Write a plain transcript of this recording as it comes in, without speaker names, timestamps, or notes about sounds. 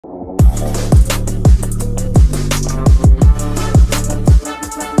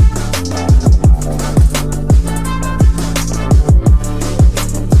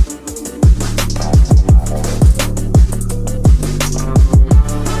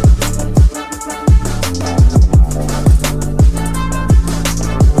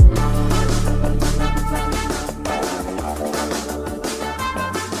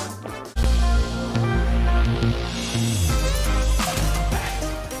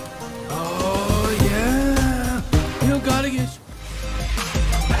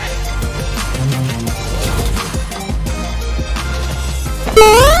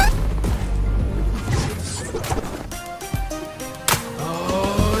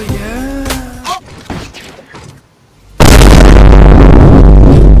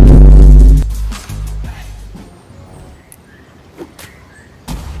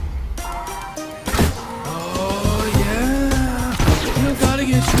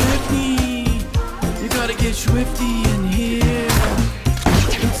swifty. You gotta get swifty in here.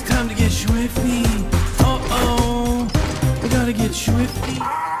 It's time to get swifty. Uh-oh. You gotta get swifty.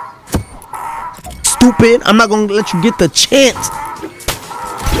 Stupid, I'm not gonna let you get the chance.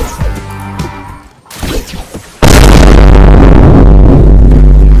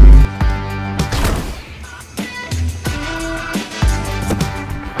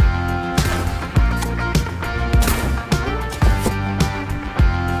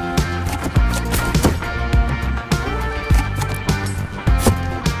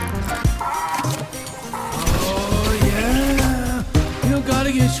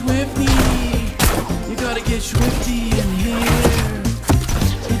 Get swifty. You gotta get swifty in here.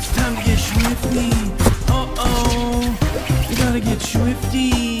 It's time to get swifty. Uh-oh. You gotta get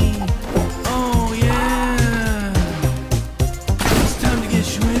swifty. Oh yeah. It's time to get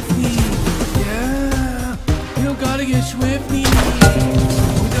swifty. Yeah. You gotta get swifty.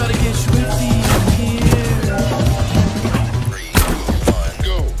 You gotta get swifty in here. 3, 2, 1,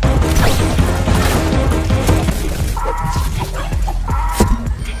 go.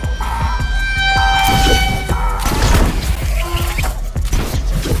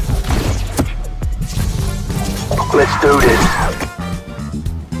 Let's do this.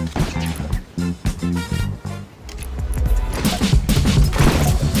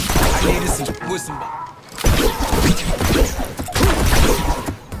 I needed some with some.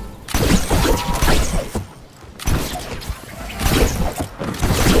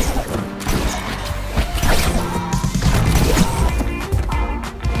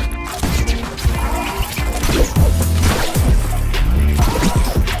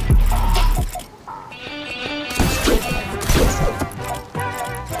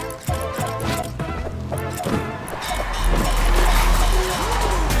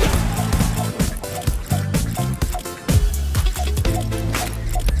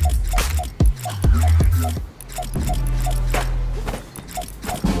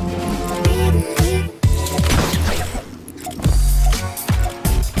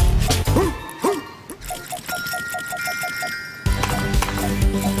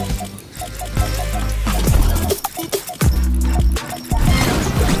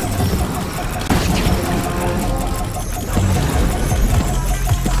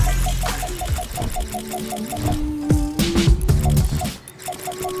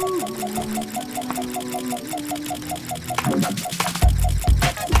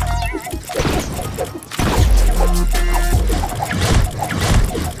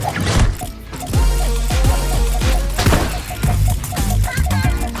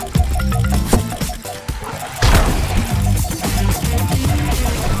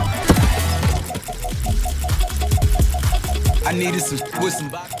 I needed some with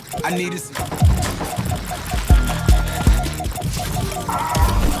some. I needed some.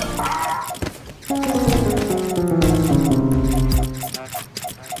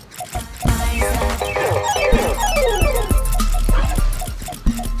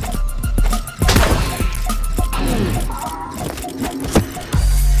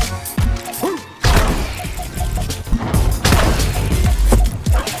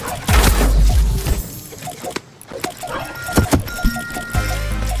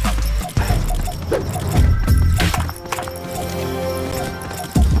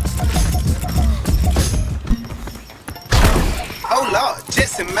 Oh Lord,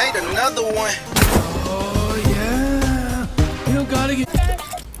 Jetson made another one. Oh yeah. You gotta get.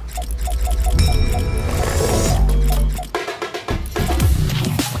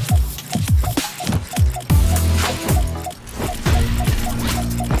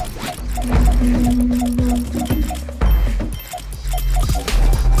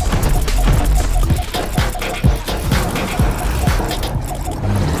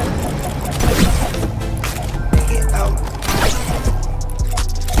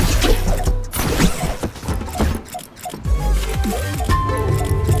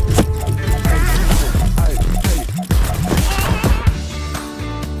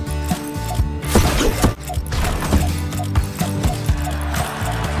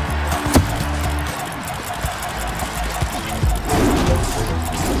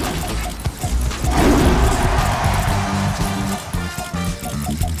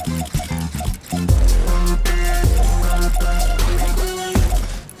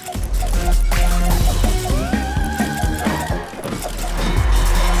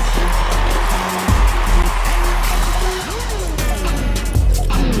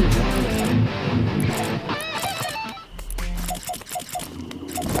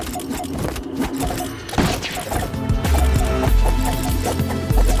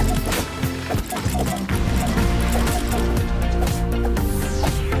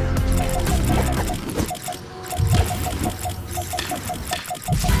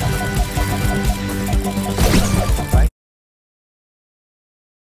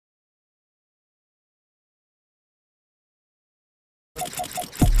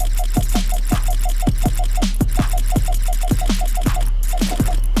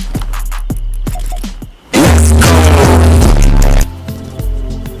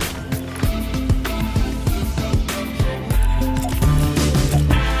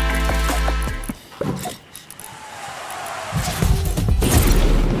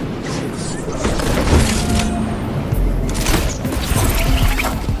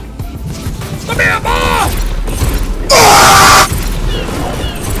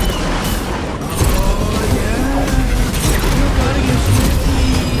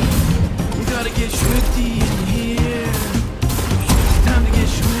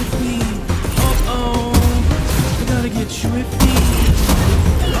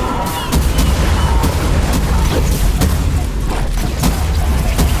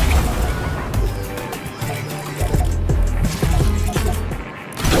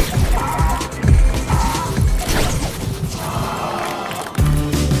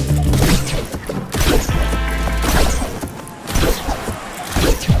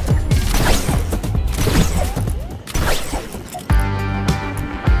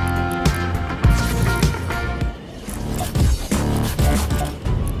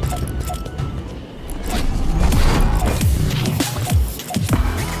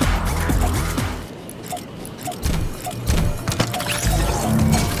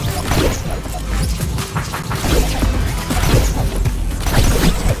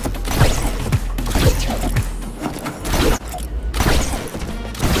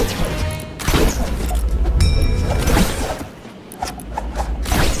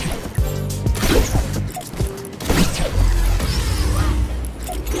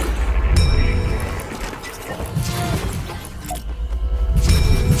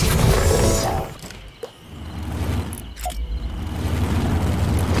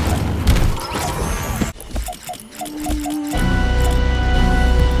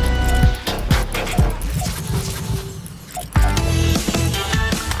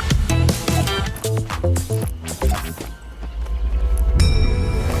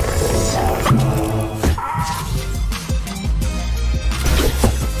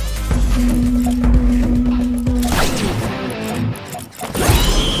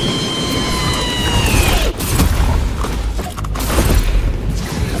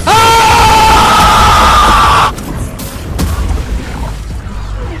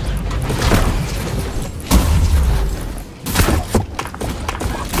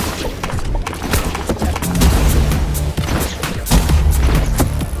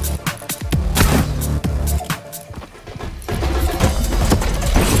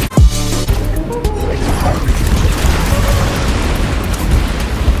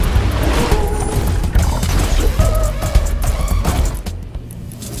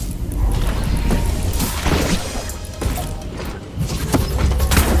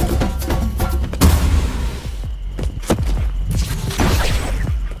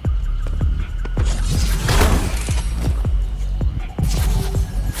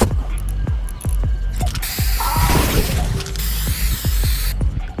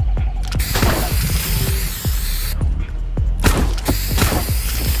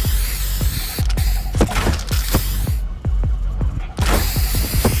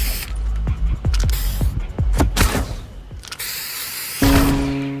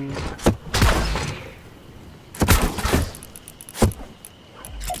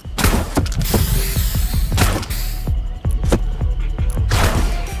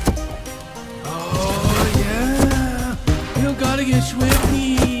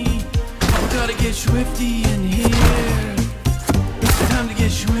 swifty in here. It's time to get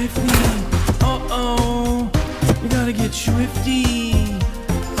swifty. Uh-oh, you gotta get swifty.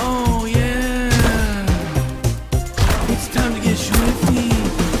 Oh yeah, it's time to get swifty.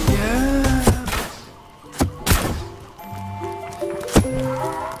 Yeah.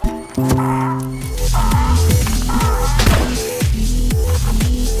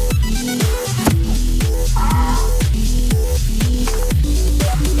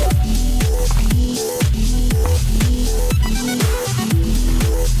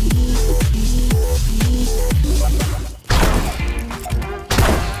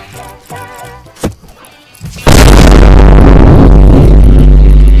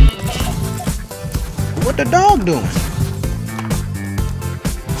 What the dog doing?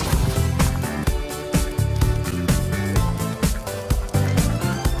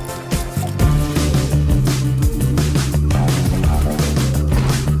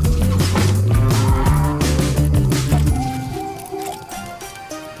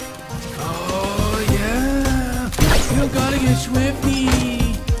 Oh yeah, you gotta get swifty.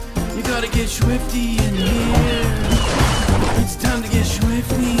 You gotta get swifty in here. It's time to get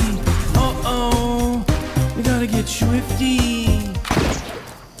swifty. Uh-oh, you gotta get swifty.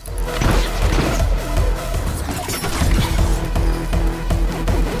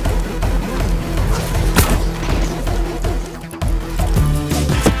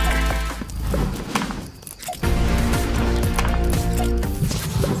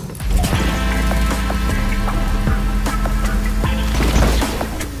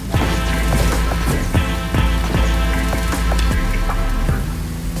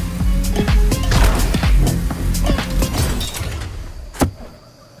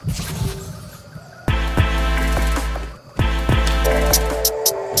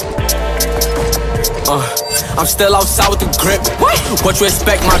 I'm still outside with the grip. What you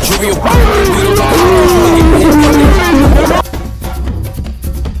expect, my jewelry?